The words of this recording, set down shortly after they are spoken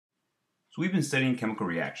So we've been studying chemical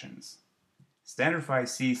reactions. Standard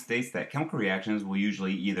 5C states that chemical reactions will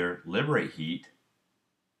usually either liberate heat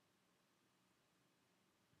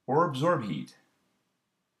or absorb heat.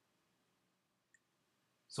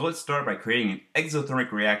 So let's start by creating an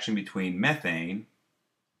exothermic reaction between methane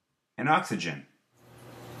and oxygen.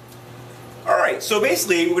 Alright, so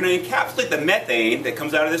basically we're going to encapsulate the methane that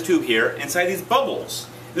comes out of this tube here inside these bubbles.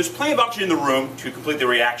 There's plenty of oxygen in the room to complete the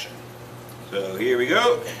reaction. So here we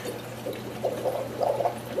go.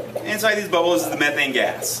 Inside these bubbles is the methane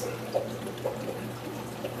gas.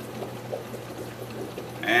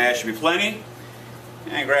 That should be plenty.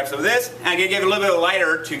 And grab some of this. And I'm going to give it a little bit of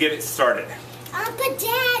lighter to get it started. But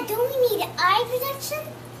Dad, don't we need eye protection?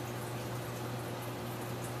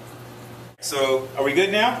 So, are we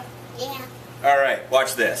good now? Yeah. Alright,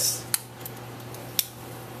 watch this.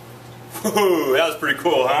 Whoa, that was pretty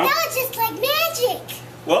cool, huh? That was just like magic.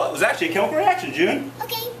 Well, it was actually a chemical reaction, June.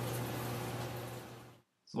 Okay.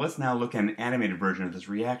 So let's now look at an animated version of this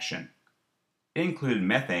reaction. It included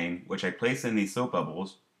methane, which I placed in these soap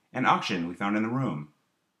bubbles, and oxygen we found in the room.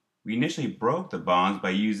 We initially broke the bonds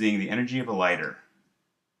by using the energy of a lighter.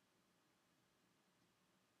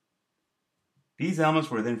 These elements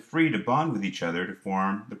were then free to bond with each other to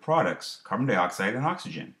form the products, carbon dioxide and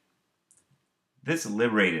oxygen. This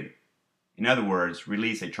liberated, in other words,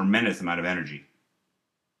 released a tremendous amount of energy.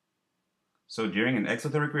 So during an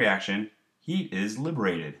exothermic reaction, heat is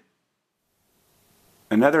liberated.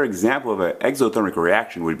 Another example of an exothermic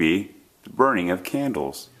reaction would be the burning of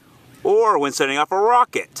candles, or when setting off a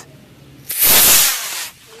rocket.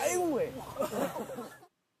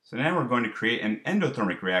 So now we're going to create an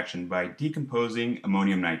endothermic reaction by decomposing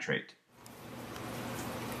ammonium nitrate.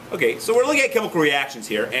 Okay, so we're looking at chemical reactions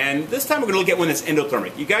here, and this time we're going to look at one that's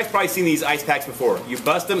endothermic. You guys probably seen these ice packs before. You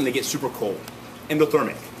bust them and they get super cold.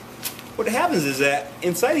 Endothermic. What happens is that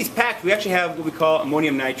inside these packs we actually have what we call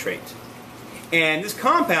ammonium nitrate. And this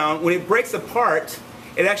compound, when it breaks apart,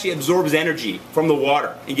 it actually absorbs energy from the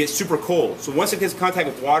water and gets super cold. So once it gets in contact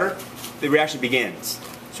with water, the reaction begins.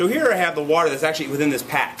 So here I have the water that's actually within this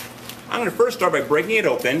pack. I'm going to first start by breaking it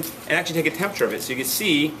open and actually take a temperature of it so you can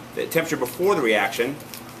see the temperature before the reaction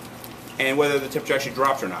and whether the temperature actually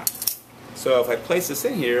drops or not. So if I place this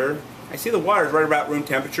in here, I see the water is right about room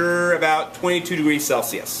temperature, about 22 degrees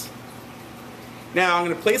Celsius. Now I'm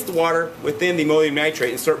going to place the water within the ammonium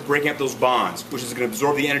nitrate and start breaking up those bonds, which is going to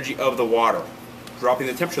absorb the energy of the water, dropping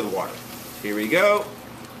the temperature of the water. Here we go.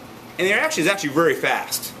 And the reaction is actually very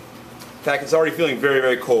fast. In fact, it's already feeling very,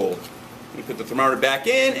 very cold. We put the thermometer back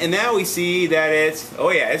in, and now we see that it's,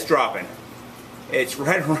 oh yeah, it's dropping. It's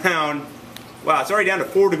right around, wow, it's already down to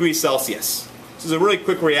 4 degrees Celsius. This is a really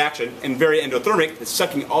quick reaction and very endothermic. It's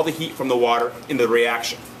sucking all the heat from the water into the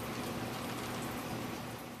reaction.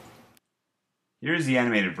 Here's the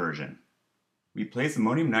animated version. We placed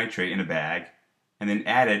ammonium nitrate in a bag and then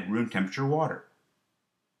added room temperature water.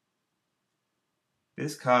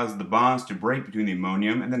 This caused the bonds to break between the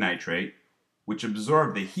ammonium and the nitrate, which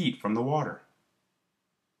absorbed the heat from the water.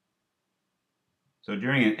 So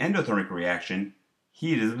during an endothermic reaction,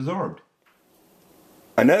 heat is absorbed.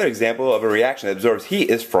 Another example of a reaction that absorbs heat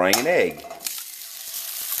is frying an egg.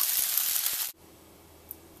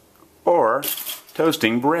 Or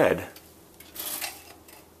toasting bread.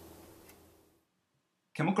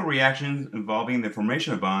 Chemical reactions involving the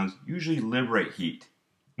formation of bonds usually liberate heat,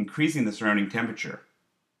 increasing the surrounding temperature,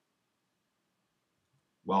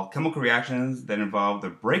 while chemical reactions that involve the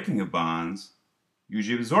breaking of bonds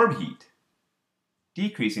usually absorb heat,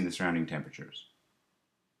 decreasing the surrounding temperatures.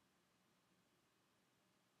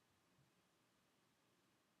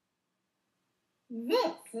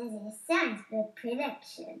 This is a science book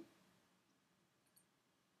production.